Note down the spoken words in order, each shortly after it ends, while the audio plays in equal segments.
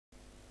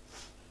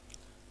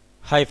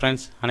Hi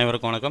friends,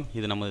 அனைவருக்கும் வணக்கம்.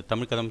 இது நமது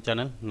தமிழ் கதம்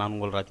சேனல். நான்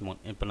உங்கள்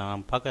ராஜ்மோகன். இப்போ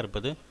நான் பார்க்க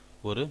இருப்பது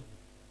ஒரு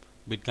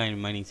பிட்காயின்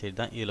மைனிங் சைட்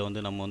தான்.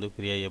 இதில் நம்ம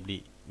ஃப்ரீயாக எப்படி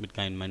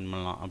பிட்காயின் மைன்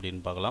பண்ணலாம்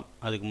அப்படின்னு பார்க்கலாம்.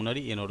 அதுக்கு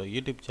முன்னாடி என்னோடய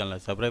யூடியூப் சேனலை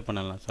சப்ஸ்கிரைப்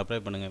பண்ணலாம்.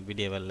 சப்ஸ்கிரைப் பண்ணுங்கள்,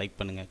 வீடியோவை லைக்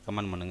பண்ணுங்கள்,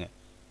 கமெண்ட் பண்ணுங்கள்,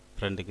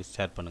 ஃப்ரெண்டுக்கு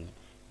ஷேர் பண்ணுங்கள்.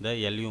 இந்த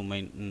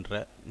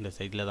LU-மைன்ற இந்த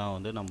சைட்டில்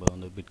தான்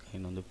நம்ம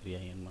பிட்காயின்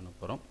ஃப்ரீயாக ஏர்ன் பண்ண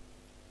போகிறோம்.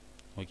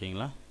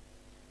 ஓகேங்களா?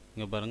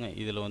 இங்கே பாருங்கள்,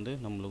 இதில்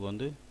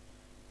நம்மளுக்கு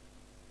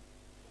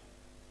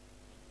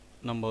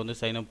நம்ம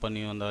சைன்அப்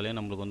பண்ணி வந்தாலே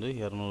நம்மளுக்கு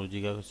 200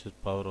 ஜிகாஹெர்ட்ஸ்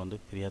பவர்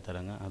ஃப்ரீயாக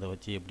தராங்க. அதை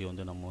வச்சு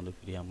எப்படி நம்ம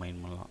ஃப்ரீயாக மைன்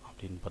பண்ணலாம்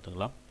அப்படின்னு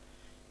பார்த்துக்கலாம்.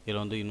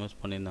 இதில் இன்வெஸ்ட்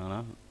பண்ணியிருந்தாங்கன்னா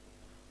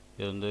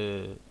இது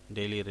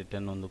டெய்லி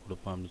ரிட்டர்ன்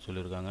கொடுப்போம் அப்படின்னு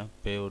சொல்லியிருக்காங்க.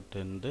 பே அவுட்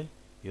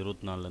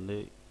 24லேருந்து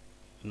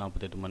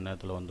 48 மணி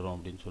நேரத்தில் வந்துடும்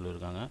அப்படின்னு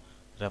சொல்லியிருக்காங்க.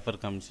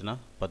 ரெஃபர் கமிஷனாக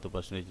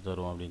 10%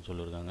 தருவோம் அப்படின்னு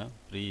சொல்லியிருக்காங்க.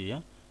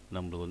 ஃப்ரீயாக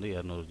நம்மளுக்கு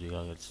 200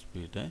 ஜிகாஹெர்ட்ஸ்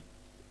ஸ்பீடு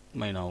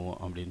மைன்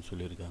ஆகும் அப்படின்னு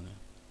சொல்லியிருக்காங்க.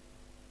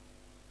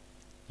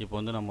 இப்போ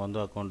நம்ம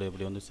அக்கௌண்ட்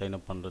எப்படி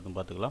சைன்அப் பண்ணுறதுன்னு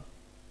பார்த்துக்கலாம்.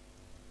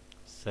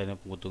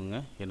 சைன்அப் கொடுத்துக்குங்க.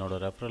 என்னோடய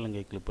ரெஃபரல்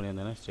இங்கே கிளிக்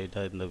பண்ணியிருந்தேன்னா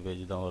ஸ்ட்ரெயிட்டாக இந்த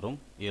பேஜ் தான் வரும்.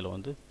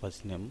 இதில்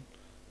first name,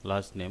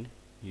 last name,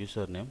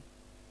 user name,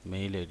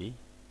 mail ID,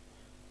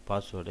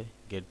 password,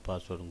 get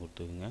பாஸ்வேர்டும்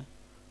கொடுத்துக்குங்க.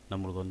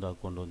 நம்மளுக்கு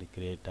அக்கௌண்ட்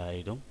க்ரியேட்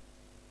ஆகிடும்.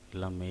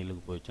 எல்லாம்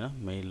மெயிலுக்கு போயிடுச்சுன்னா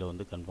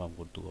மெயிலில் கன்ஃபார்ம்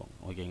கொடுத்துக்கோங்க.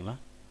 ஓகேங்களா?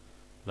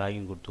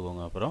 லாகின்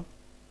கொடுத்துக்கோங்க. அப்புறம்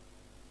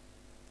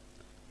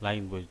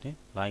லாகின் போயிட்டு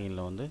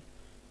லாகினில்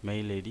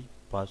மெயில் ஐடி,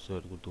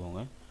 பாஸ்வேர்டு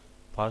கொடுத்துக்கோங்க.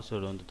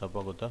 பாஸ்வேர்டு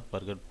தப்பாக கொடுத்தா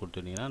ஃபர்கெட்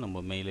கொடுத்துட்டிங்கன்னா நம்ம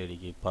மெயில்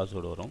ஐடிக்கு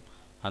பாஸ்வேர்டு வரும்.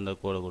 அந்த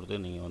கோடை கொடுத்து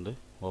நீங்கள்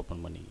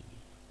ஓப்பன் பண்ணிக்கிங்க.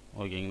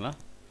 ஓகேங்களா?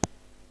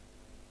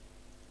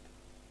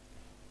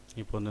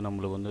 இப்போ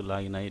நம்மளுக்கு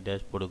லாகின் ஆகி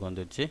டேஷ்போர்டுக்கு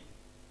வந்துடுச்சு.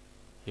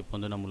 இப்போ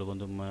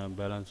நம்மளுக்கு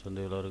பேலன்ஸ்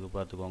எவ்வளோ இருக்குது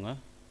பார்த்துக்கோங்க.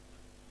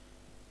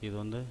 இது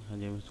 5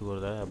 நிமிஷத்துக்கு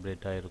ஒரு தடவை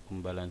அப்டேட்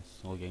ஆகிருக்கும் பேலன்ஸ்.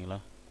 ஓகேங்களா?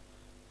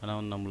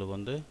 ஆனால்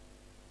நம்மளுக்கு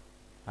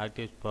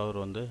ஆக்டிவ்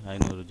பவர்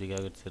 500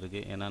 ஜிகாஹெர்ட்ஸ்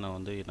இருக்குது. ஏன்னா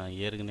நான்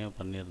ஏற்கனவே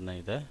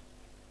பண்ணியிருந்தேன்.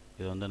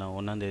 இது நான்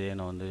 1ஆம் தேதியே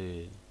நான்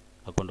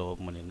அக்கௌண்ட்டை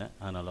ஓப்பன் பண்ணியிருந்தேன்.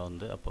 அதனால்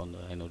அப்போ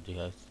 500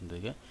 ஜிகாஹெர்ட்ஸ்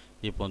இருந்துருக்கு.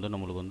 இப்போ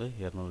நம்மளுக்கு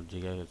 200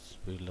 ஜிகாஹெர்ட்ஸ்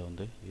ஸ்பீடில்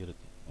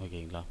இருக்குது.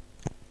 ஓகேங்களா?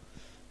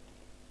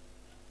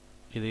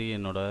 இது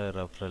என்னோடய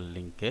ரெஃபரல்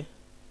லிங்க்கு.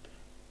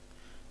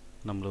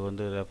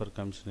 நம்மளுக்கு ரெஃபர்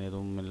கமிஷன்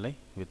எதுவும் இல்லை,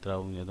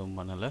 வித்ராவும் எதுவும்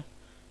பண்ணலை.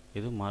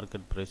 இது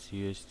மார்க்கெட் ப்ரைஸ்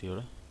USDயோட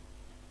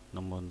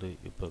நம்ம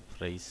இப்போ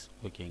ப்ரைஸ்.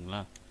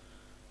 ஓகேங்களா?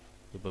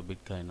 இப்போ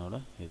பிட்காயினோட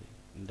இது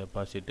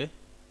டெபாசிட்டு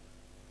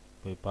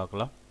போய்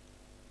பார்க்கலாம்.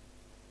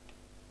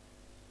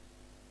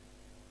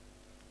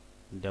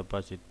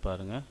 டெபாசிட்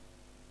பாருங்கள்.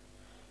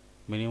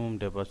 மினிமம்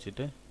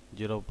டெபாசிட்டு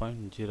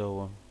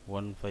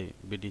 0.015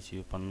 BTC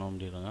பண்ணோம்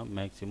அப்படின்றாங்க.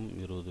 மேக்ஸிமம்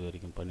 20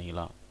 வரைக்கும்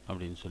பண்ணிக்கலாம்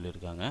அப்படின்னு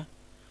சொல்லியிருக்காங்க.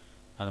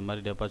 அது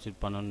மாதிரி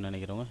டெபாசிட் பண்ணணும்னு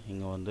நினைக்கிறவங்க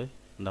இங்கே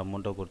இந்த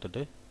அமௌண்ட்டை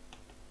கொடுத்துட்டு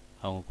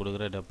அவங்க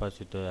கொடுக்குற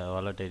டெபாசிட்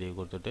வாலெட் ஐடியை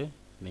கொடுத்துட்டு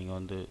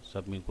நீங்கள்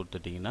சப்மிட்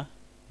கொடுத்துட்டிங்கன்னா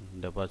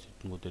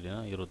டெபாசிட்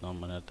கொடுத்துட்டிங்கன்னா 24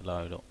 மணி நேரத்தில்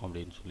ஆகிடும்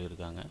அப்படின்னு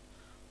சொல்லியிருக்காங்க.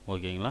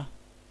 ஓகேங்களா?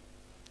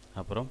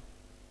 அப்புறம்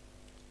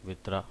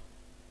வித்ரா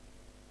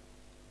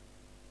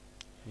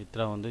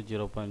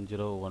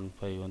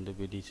 0.015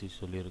 BTC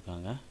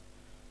சொல்லியிருக்காங்க.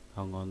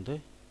 அவங்க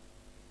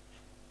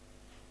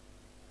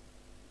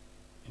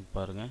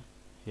பாருங்கள்,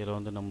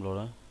 இதில் நம்மளோட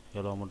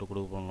எவ்வளோ அமௌண்ட்டு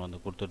கொடுக்க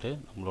போகணும் கொடுத்துட்டு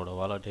நம்மளோட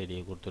வாலெட்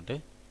ஐடியை கொடுத்துட்டு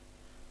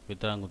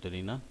வித்ரா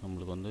கொடுத்துட்டிங்கன்னா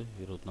நம்மளுக்கு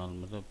 24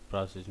 மணி நேரம்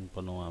ப்ராசஸிங்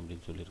பண்ணுவோம்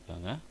அப்படின்னு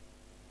சொல்லியிருக்காங்க.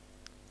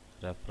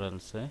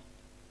 ரெஃபரன்ஸு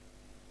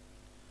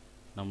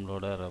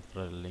நம்மளோட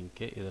ரெஃபரல்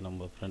லிங்க்கு. இதை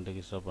நம்ம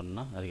ஃப்ரெண்டுக்கு ஷேர்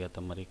பண்ணால் அதுக்கேற்ற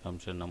மாதிரி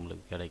கமிஷன்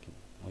நம்மளுக்கு கிடைக்கும்.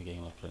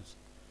 ஓகேங்களா ஃப்ரெண்ட்ஸ்?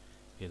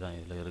 இதுதான்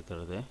இதில்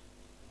இருக்கிறது.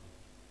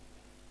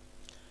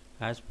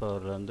 ஹேஷ்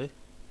பவர்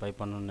பை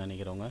பண்ணணும்னு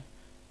நினைக்கிறவங்க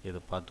இதை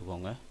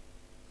பார்த்துக்கோங்க.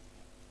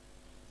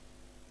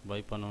 பை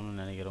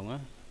பண்ணணும்னு நினைக்கிறவங்க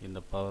இந்த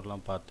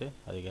பவர்லாம் பார்த்து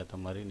அதுக்கேற்ற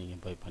மாதிரி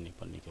நீங்கள் பை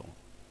பண்ணிக்கோங்க.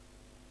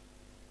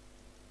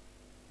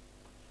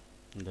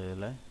 இந்த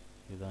இதில்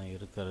இதுதான்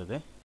இருக்கிறது.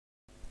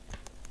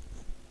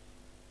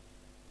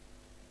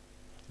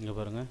 இங்கே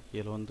பாருங்கள்,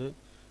 இதில்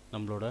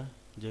நம்மளோட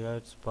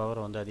ஜிகாஹெர்ட்ஸ்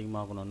பவர்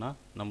அதிகமாகணுன்னா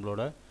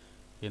நம்மளோட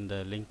இந்த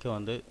லிங்க்கை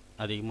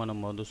அதிகமாக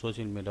நம்ம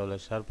சோஷியல்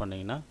மீடியாவில் ஷேர்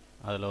பண்ணிங்கன்னா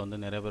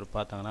அதில் நிறைய பேர்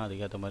பார்த்தாங்கன்னா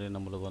அதுக்கேற்ற மாதிரி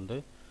நம்மளுக்கு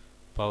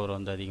பவர்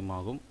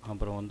அதிகமாகும்.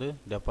 அப்புறம்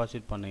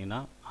டெபாசிட் பண்ணிங்கன்னா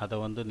அதை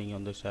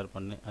நீங்கள் ஷேர்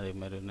பண்ணி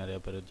அதேமாதிரி நிறைய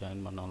பேர்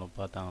ஜாயின் பண்ணாலும்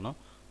பார்த்தாங்கன்னா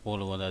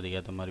உங்களுக்கு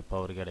அதுக்கேற்ற மாதிரி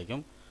பவர்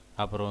கிடைக்கும்.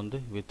 அப்புறம்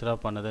வித்ரா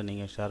பண்ணதை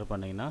நீங்கள் ஷேர்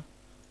பண்ணிங்கன்னா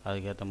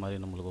அதுக்கேற்ற மாதிரி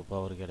நம்மளுக்கு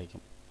பவர்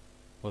கிடைக்கும்.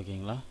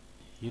 ஓகேங்களா?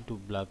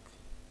 யூடியூப் பிளாக்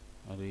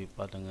அது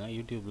பார்த்துங்க.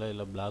 யூடியூப்பில்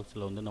இல்லை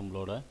பிளாக்ஸில்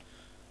நம்மளோட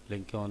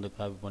லிங்க்கை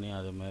காப்பி பண்ணி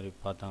அதேமாதிரி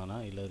பார்த்தாங்கன்னா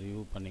இல்லை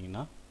ரிவ்யூ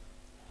பண்ணிங்கன்னா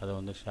அதை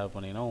ஷேர்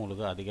பண்ணிங்கன்னா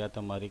உங்களுக்கு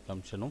அதுக்கேற்ற மாதிரி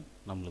கமிஷனும்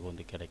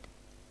நம்மளுக்கு கிடைக்கும்.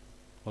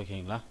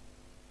 ஓகேங்களா?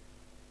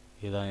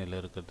 இதுதான் இதில்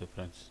இருக்கிறது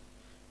ஃப்ரெண்ட்ஸ்.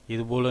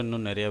 இதுபோல்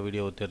இன்னும் நிறையா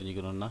வீடியோவை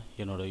தெரிஞ்சுக்கணுன்னா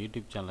என்னோடய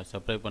யூடியூப் சேனலை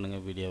சப்ஸ்கிரைப்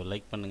பண்ணுங்கள், வீடியோவை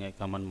லைக் பண்ணுங்கள்,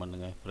 கமெண்ட்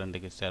பண்ணுங்கள்,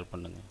 ஃப்ரெண்டுக்கு ஷேர்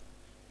பண்ணுங்கள்.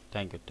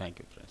 Thank you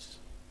friends.